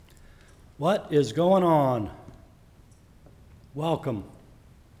What is going on? Welcome.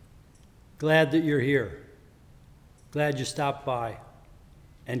 Glad that you're here. Glad you stopped by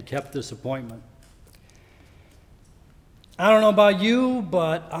and kept this appointment. I don't know about you,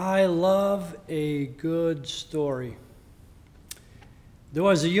 but I love a good story. There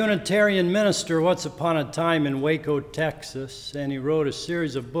was a Unitarian minister once upon a time in Waco, Texas, and he wrote a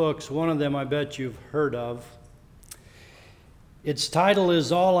series of books. One of them I bet you've heard of. Its title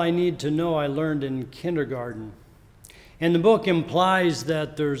is All I Need to Know I Learned in Kindergarten. And the book implies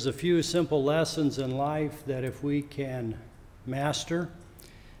that there's a few simple lessons in life that if we can master,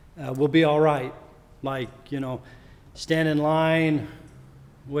 we'll be all right. Like, stand in line,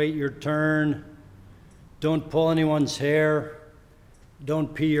 wait your turn, don't pull anyone's hair,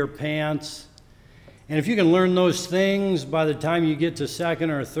 don't pee your pants. And if you can learn those things by the time you get to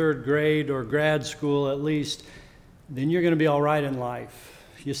second or third grade or grad school at least, then you're going to be all right in life.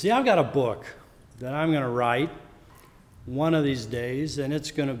 You see, I've got a book that I'm going to write one of these days, and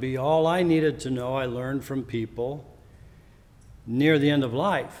it's going to be all I needed to know I learned from people near the end of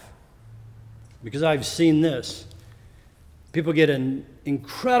life. Because I've seen this. People get an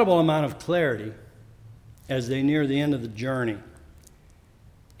incredible amount of clarity as they near the end of the journey.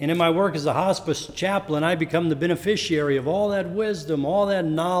 And in my work as a hospice chaplain, I become the beneficiary of all that wisdom, all that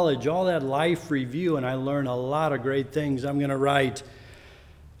knowledge, all that life review, and I learn a lot of great things. I'm going to write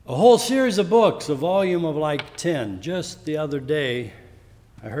a whole series of books, a volume of like 10. Just the other day,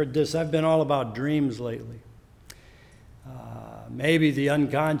 I heard this. I've been all about dreams lately. Maybe the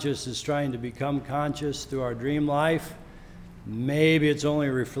unconscious is trying to become conscious through our dream life. Maybe it's only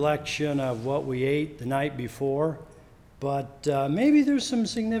a reflection of what we ate the night before. But maybe there's some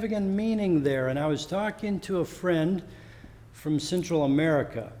significant meaning there. And I was talking to a friend from Central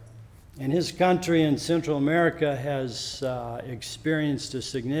America. And his country in Central America has experienced a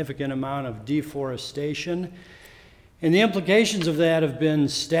significant amount of deforestation. And the implications of that have been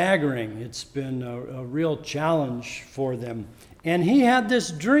staggering. It's been a real challenge for them. And he had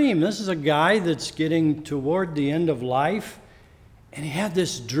this dream. This is a guy that's getting toward the end of life. And he had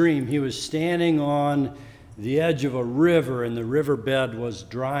this dream. He was standing on the edge of a river, and the riverbed was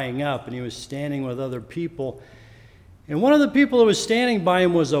drying up, and he was standing with other people. And one of the people who was standing by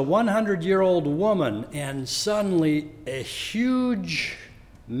him was a 100-year-old woman, and suddenly a huge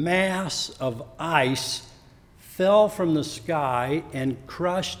mass of ice fell from the sky and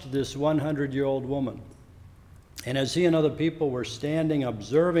crushed this 100-year-old woman. And as he and other people were standing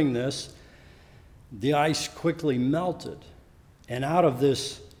observing this, the ice quickly melted, and out of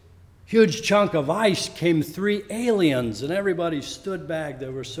this huge chunk of ice came 3 aliens, and everybody stood back. They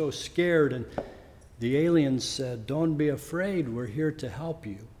were so scared, and the aliens said, "Don't be afraid, we're here to help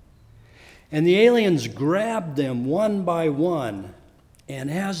you." And the aliens grabbed them one by one, and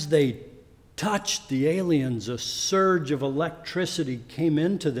as they touched the aliens, a surge of electricity came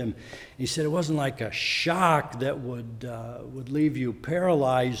into them. He said it wasn't like a shock that would leave you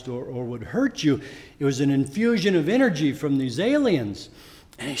paralyzed or would hurt you. It was an infusion of energy from these aliens.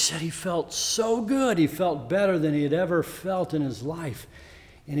 And he said he felt so good. He felt better than he had ever felt in his life.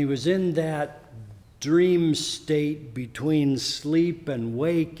 And he was in that dream state between sleep and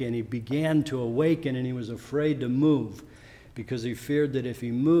wake, and he began to awaken, and he was afraid to move because he feared that if he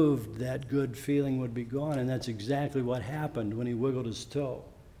moved, that good feeling would be gone. And that's exactly what happened when he wiggled his toe.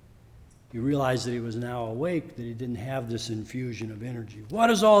 He realized that he was now awake, that he didn't have this infusion of energy. What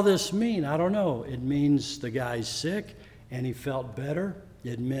does all this mean? I don't know. It means the guy's sick, and he felt better.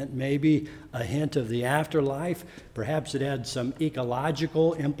 It meant maybe a hint of the afterlife. Perhaps it had some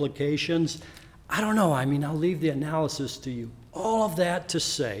ecological implications. I don't know. I'll leave the analysis to you. All of that to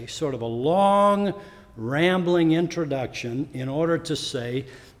say, sort of a long, rambling introduction in order to say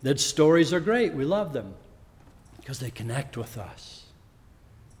that stories are great. We love them because they connect with us.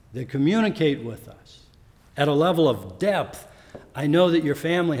 They communicate with us at a level of depth. I know that your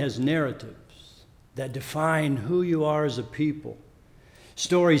family has narratives that define who you are as a people.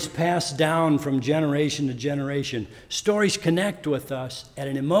 Stories passed down from generation to generation. Stories connect with us at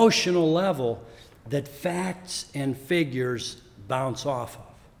an emotional level that facts and figures bounce off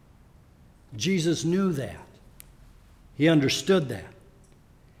of. Jesus knew that. He understood that.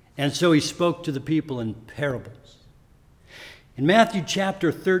 And so he spoke to the people in parables. And Matthew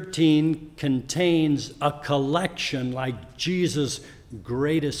chapter 13 contains a collection like Jesus'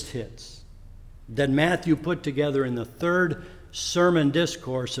 greatest hits that Matthew put together in the third sermon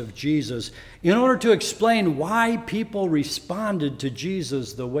discourse of Jesus in order to explain why people responded to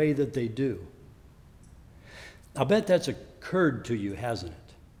Jesus the way that they do. I'll bet that's occurred to you, hasn't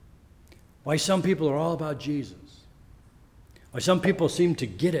it? Why some people are all about Jesus. Why some people seem to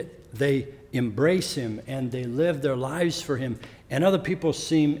get it they embrace him and they live their lives for him, and other people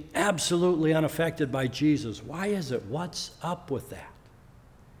seem absolutely unaffected by Jesus. Why is it? What's up with that?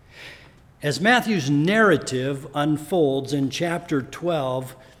 As Matthew's narrative unfolds in chapter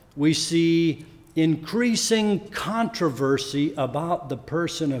 12, we see increasing controversy about the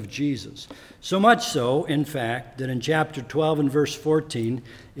person of Jesus. So much so, in fact, that in chapter 12 and verse 14,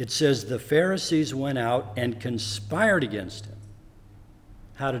 it says the Pharisees went out and conspired against him,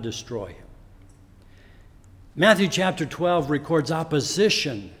 how to destroy him. Matthew chapter 12 records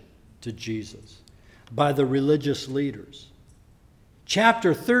opposition to Jesus by the religious leaders.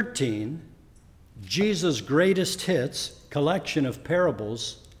 Chapter 13, Jesus' greatest hits, collection of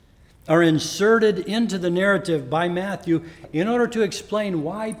parables, are inserted into the narrative by Matthew in order to explain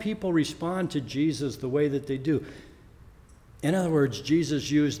why people respond to Jesus the way that they do. In other words, Jesus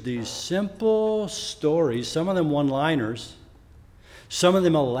used these simple stories, some of them one-liners, some of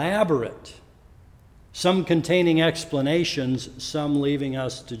them elaborate, some containing explanations, some leaving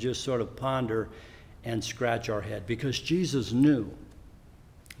us to just sort of ponder and scratch our head, because Jesus knew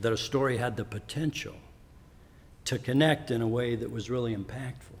that a story had the potential to connect in a way that was really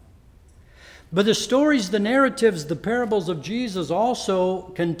impactful. But the stories, the narratives, the parables of Jesus also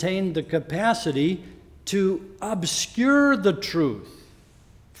contain the capacity to obscure the truth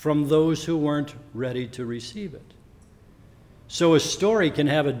from those who weren't ready to receive it. So a story can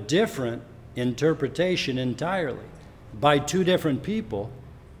have a different interpretation entirely by two different people,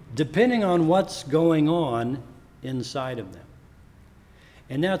 depending on what's going on inside of them.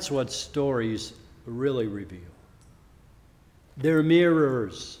 And that's what stories really reveal. They're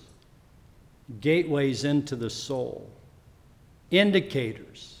mirrors, gateways into the soul,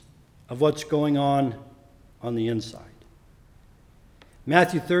 indicators of what's going on the inside.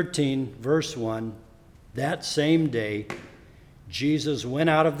 Matthew 13, verse 1, that same day, Jesus went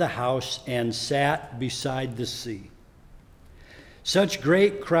out of the house and sat beside the sea. Such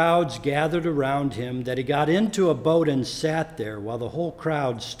great crowds gathered around him that he got into a boat and sat there while the whole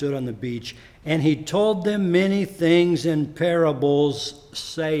crowd stood on the beach. And he told them many things in parables,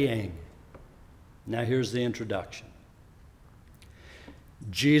 saying, now here's the introduction.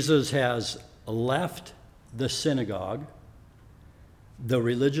 Jesus has left the synagogue. The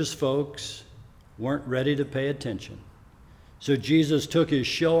religious folks weren't ready to pay attention. So Jesus took his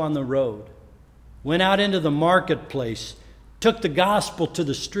show on the road, went out into the marketplace, took the gospel to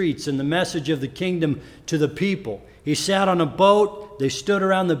the streets and the message of the kingdom to the people. He sat on a boat, they stood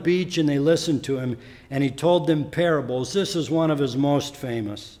around the beach and they listened to him, and he told them parables. This is one of his most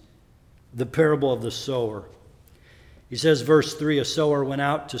famous, the parable of the sower. He says, verse 3, a sower went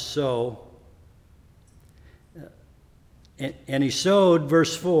out to sow, and he sowed,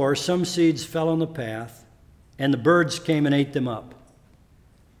 verse 4, some seeds fell on the path, and the birds came and ate them up.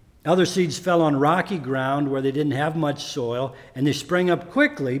 Other seeds fell on rocky ground where they didn't have much soil, and they sprang up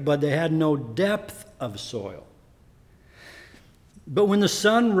quickly, but they had no depth of soil. But when the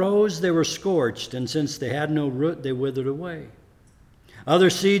sun rose, they were scorched, and since they had no root, they withered away. Other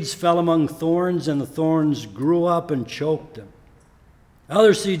seeds fell among thorns, and the thorns grew up and choked them.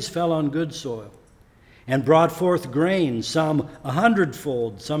 Other seeds fell on good soil and brought forth grain, some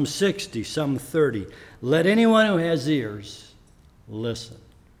 100-fold, some 60, some 30. Let anyone who has ears listen.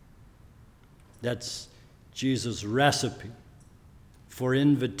 That's Jesus' recipe for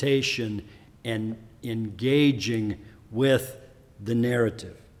invitation and engaging with the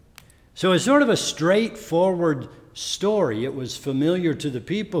narrative. So it's sort of a straightforward story. It was familiar to the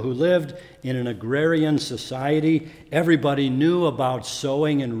people who lived in an agrarian society. Everybody knew about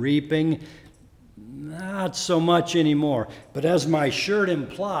sowing and reaping. Not so much anymore. But as my shirt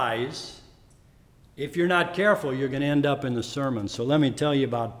implies, if you're not careful, you're going to end up in the sermon. So let me tell you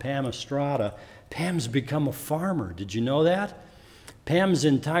about Pam Estrada. Pam's become a farmer. Did you know that? Pam's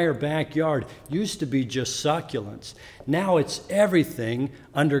entire backyard used to be just succulents. Now it's everything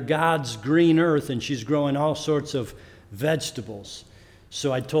under God's green earth, and she's growing all sorts of vegetables.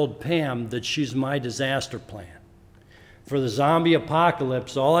 So I told Pam that she's my disaster plan. For the zombie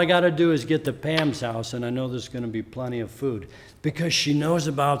apocalypse, all I got to do is get to Pam's house, and I know there's going to be plenty of food, because she knows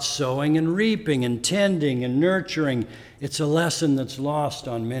about sowing and reaping and tending and nurturing. It's a lesson that's lost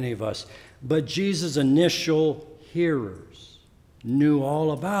on many of us. But Jesus' initial hearers knew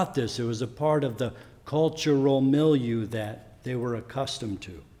all about this. It was a part of the cultural milieu that they were accustomed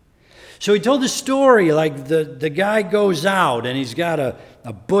to. So he told the story like the guy goes out and he's got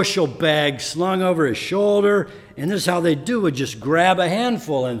a bushel bag slung over his shoulder, and this is how they do it: just grab a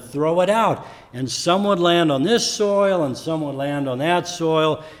handful and throw it out. And some would land on this soil, and some would land on that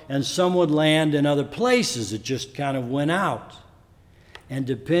soil, and some would land in other places. It just kind of went out. and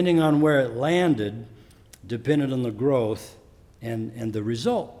depending on where it landed, depended on the growth and the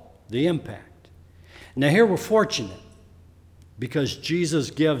result, the impact. Now here we're fortunate because Jesus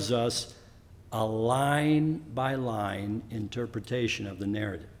gives us a line-by-line interpretation of the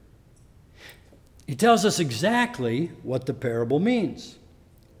narrative. He tells us exactly what the parable means.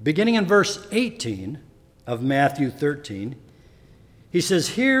 Beginning in verse 18 of Matthew 13, he says,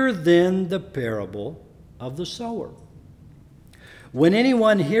 "Hear then the parable of the sower. When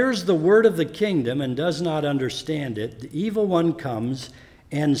anyone hears the word of the kingdom and does not understand it, the evil one comes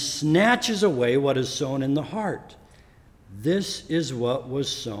and snatches away what is sown in the heart. This is what was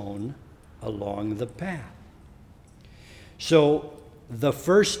sown along the path." So, the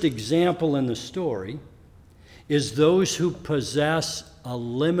first example in the story is those who possess a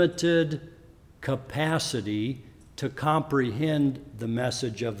limited capacity to comprehend the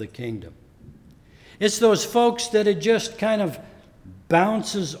message of the kingdom. It's those folks that it just kind of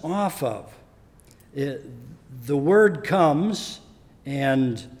bounces off of. The word comes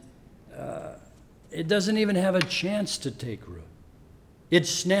and it doesn't even have a chance to take root. It's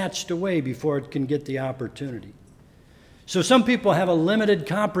snatched away before it can get the opportunity. So some people have a limited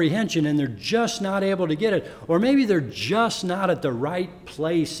comprehension and they're just not able to get it. Or maybe they're just not at the right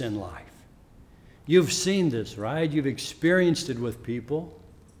place in life. You've seen this, right? You've experienced it with people.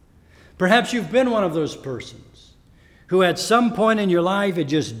 Perhaps you've been one of those persons who at some point in your life it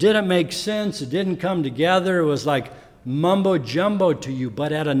just didn't make sense. It didn't come together. It was like mumbo jumbo to you.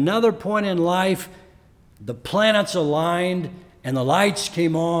 But at another point in life, the planets aligned and the lights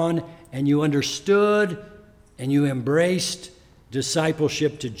came on and you understood and you embraced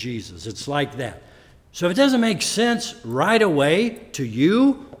discipleship to Jesus. It's like that. So if it doesn't make sense right away to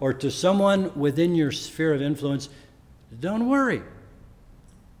you or to someone within your sphere of influence, don't worry.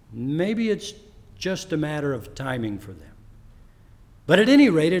 Maybe it's just a matter of timing for them. But at any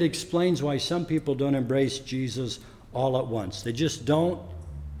rate, it explains why some people don't embrace Jesus all at once. They just don't,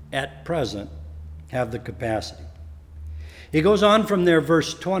 at present, have the capacity. He goes on from there,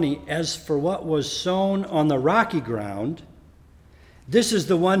 verse 20, "As for what was sown on the rocky ground, this is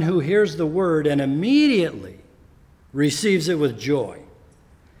the one who hears the word and immediately receives it with joy.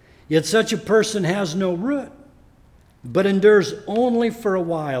 Yet such a person has no root, but endures only for a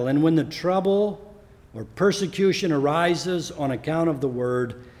while. And when the trouble or persecution arises on account of the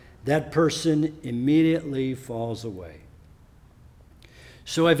word, that person immediately falls away."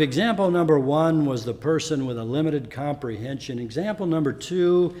 So if example number one was the person with a limited comprehension, example number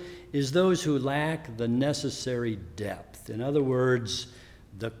two is those who lack the necessary depth. In other words,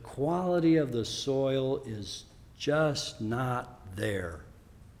 the quality of the soil is just not there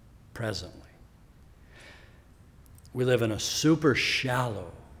presently. We live in a super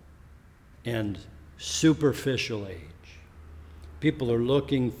shallow and superficial age. People are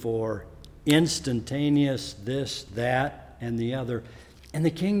looking for instantaneous this, that, and the other. And the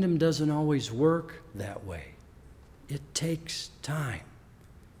kingdom doesn't always work that way. It takes time.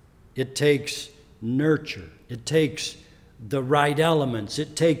 It takes nurture. It takes the right elements.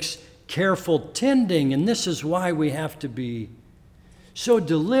 It takes careful tending. And this is why we have to be so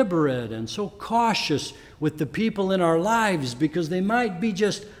deliberate and so cautious with the people in our lives, because they might be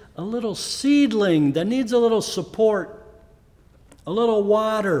just a little seedling that needs a little support, a little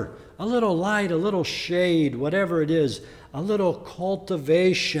water, a little light, a little shade, whatever it is, a little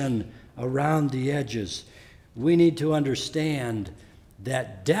cultivation around the edges. We need to understand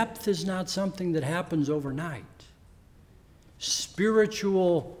that depth is not something that happens overnight.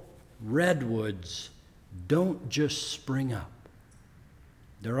 Spiritual redwoods don't just spring up.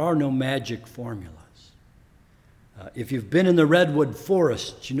 There are no magic formulas. If you've been in the redwood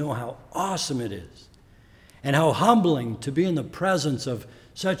forest, you know how awesome it is and how humbling to be in the presence of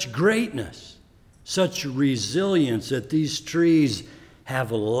such greatness, such resilience, that these trees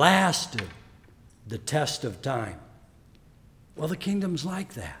have lasted the test of time. Well, the kingdom's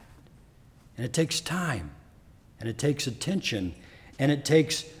like that. And it takes time, and it takes attention, and it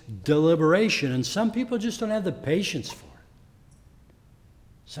takes deliberation. And some people just don't have the patience for it.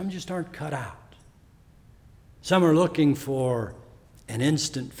 Some just aren't cut out. Some are looking for an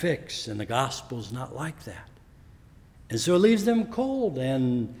instant fix, and the gospel's not like that. And so it leaves them cold,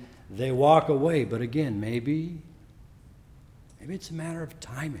 and they walk away. But again, maybe it's a matter of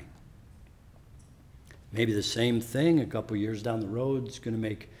timing. Maybe the same thing a couple years down the road is going to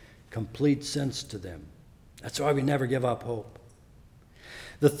make complete sense to them. That's why we never give up hope.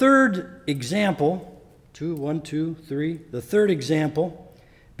 The third example, the third example,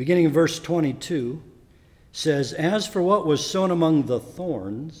 beginning in verse 22, says, "As for what was sown among the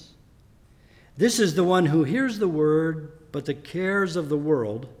thorns, this is the one who hears the word but the cares of the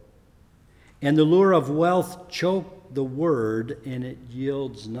world and the lure of wealth choke the word, and it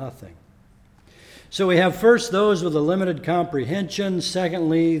yields nothing. So we have first those with a limited comprehension.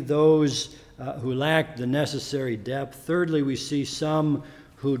 Secondly, those who lack the necessary depth. Thirdly, we see some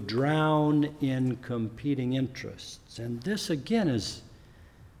who drown in competing interests. And this, again, is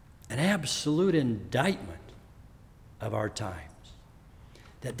an absolute indictment of our times.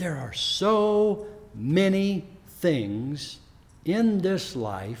 That there are so many things in this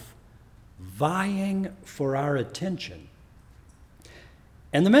life vying for our attention.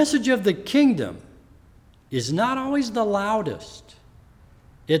 And the message of the kingdom is not always the loudest.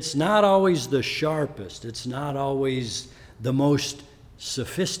 It's not always the sharpest. It's not always the most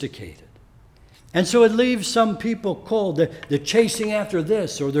sophisticated. And so it leaves some people cold. They're chasing after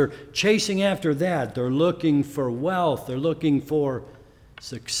this or they're chasing after that. They're looking for wealth. They're looking for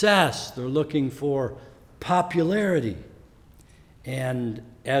success. They're looking for popularity. And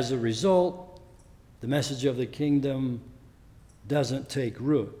as a result, the message of the kingdom doesn't take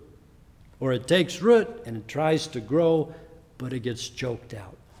root. Or it takes root and it tries to grow, but it gets choked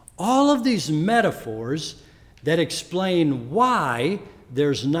out. All of these metaphors that explain why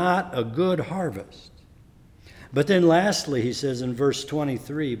there's not a good harvest. But then lastly, he says in verse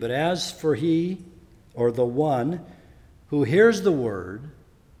 23, but as for he, or the one, who hears the word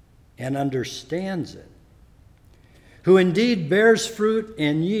and understands it, who indeed bears fruit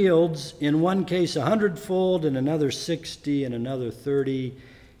and yields, in one case 100-fold, in another 60, and another 30,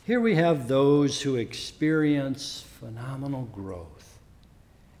 here we have those who experience phenomenal growth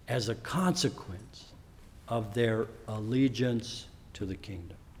as a consequence of their allegiance to the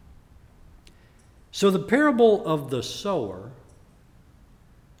kingdom. So the parable of the sower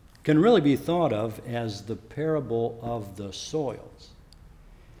can really be thought of as the parable of the soils,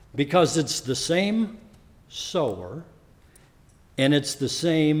 because it's the same sower and it's the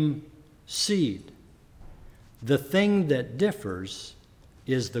same seed. The thing that differs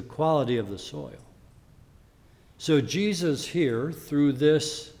is the quality of the soil. So Jesus here, through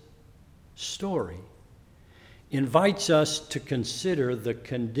this story, invites us to consider the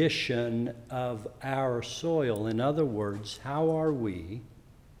condition of our soil. In other words, how are we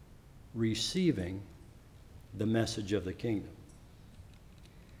receiving the message of the kingdom?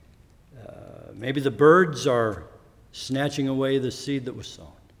 Maybe the birds are snatching away the seed that was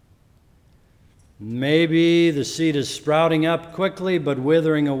sown. Maybe the seed is sprouting up quickly but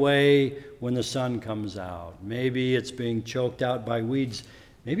withering away when the sun comes out. Maybe it's being choked out by weeds.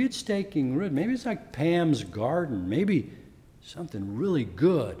 Maybe it's taking root. Maybe it's like Pam's garden. Maybe something really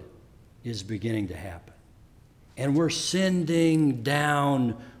good is beginning to happen. And we're sending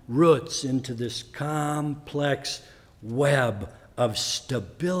down roots into this complex web of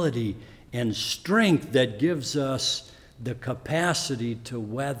stability and strength that gives us the capacity to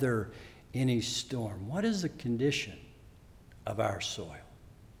weather any storm. What is the condition of our soil?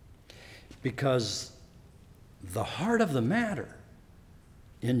 Because the heart of the matter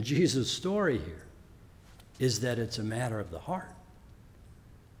in Jesus' story here is that it's a matter of the heart.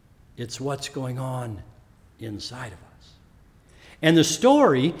 It's what's going on inside of us. And the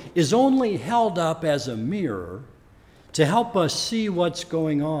story is only held up as a mirror to help us see what's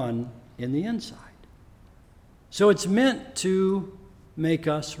going on in the inside. So it's meant to make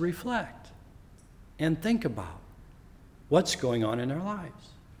us reflect and think about what's going on in our lives.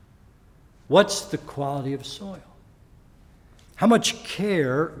 What's the quality of soil? How much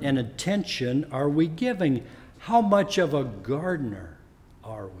care and attention are we giving? How much of a gardener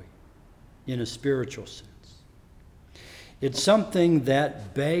are we in a spiritual sense? It's something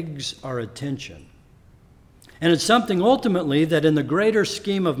that begs our attention. And it's something ultimately that in the greater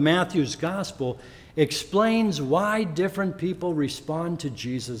scheme of Matthew's gospel explains why different people respond to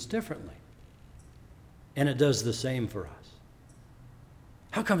Jesus differently. And it does the same for us.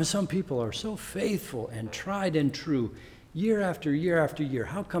 How come some people are so faithful and tried and true year after year after year?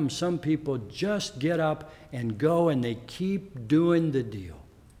 How come some people just get up and go and they keep doing the deal?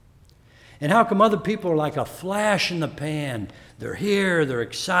 And how come other people are like a flash in the pan? They're here, they're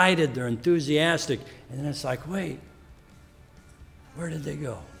excited, they're enthusiastic, and then it's like, wait, where did they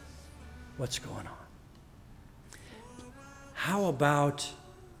go? What's going on? How about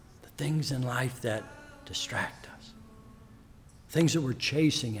the things in life that distract us? Things that we're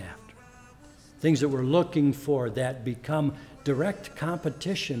chasing after, things that we're looking for that become direct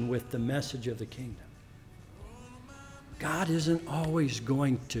competition with the message of the kingdom. God isn't always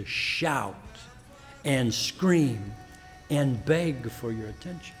going to shout and scream and beg for your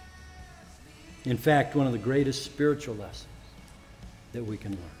attention. In fact, one of the greatest spiritual lessons that we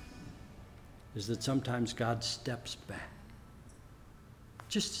can learn is that sometimes God steps back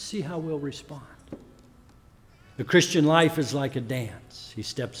just to see how we'll respond. The Christian life is like a dance. He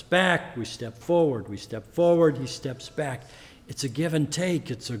steps back, we step forward, we step forward, he steps back. It's a give and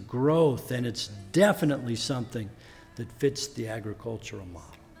take, it's a growth, and it's definitely something that fits the agricultural model.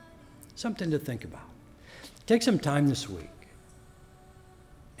 Something to think about. Take some time this week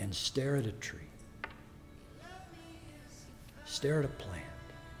and stare at a tree. Stare at a plant.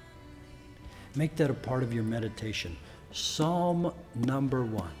 Make that a part of your meditation. Psalm number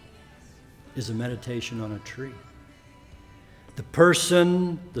 1 is a meditation on a tree. The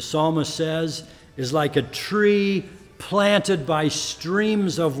person, the psalmist says, is like a tree planted by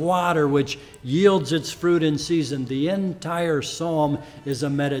streams of water which yields its fruit in season. The entire psalm is a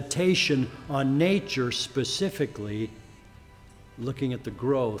meditation on nature, specifically looking at the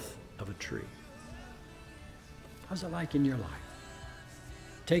growth of a tree. How's it like in your life?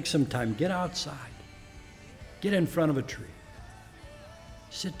 Take some time, get outside, get in front of a tree,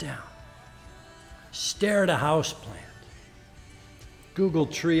 sit down, stare at a house plant. Google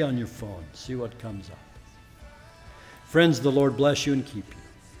tree on your phone, see what comes up. Friends, the Lord bless you and keep you.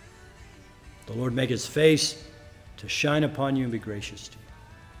 The Lord make his face to shine upon you and be gracious to you.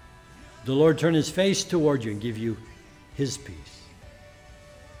 The Lord turn his face toward you and give you his peace.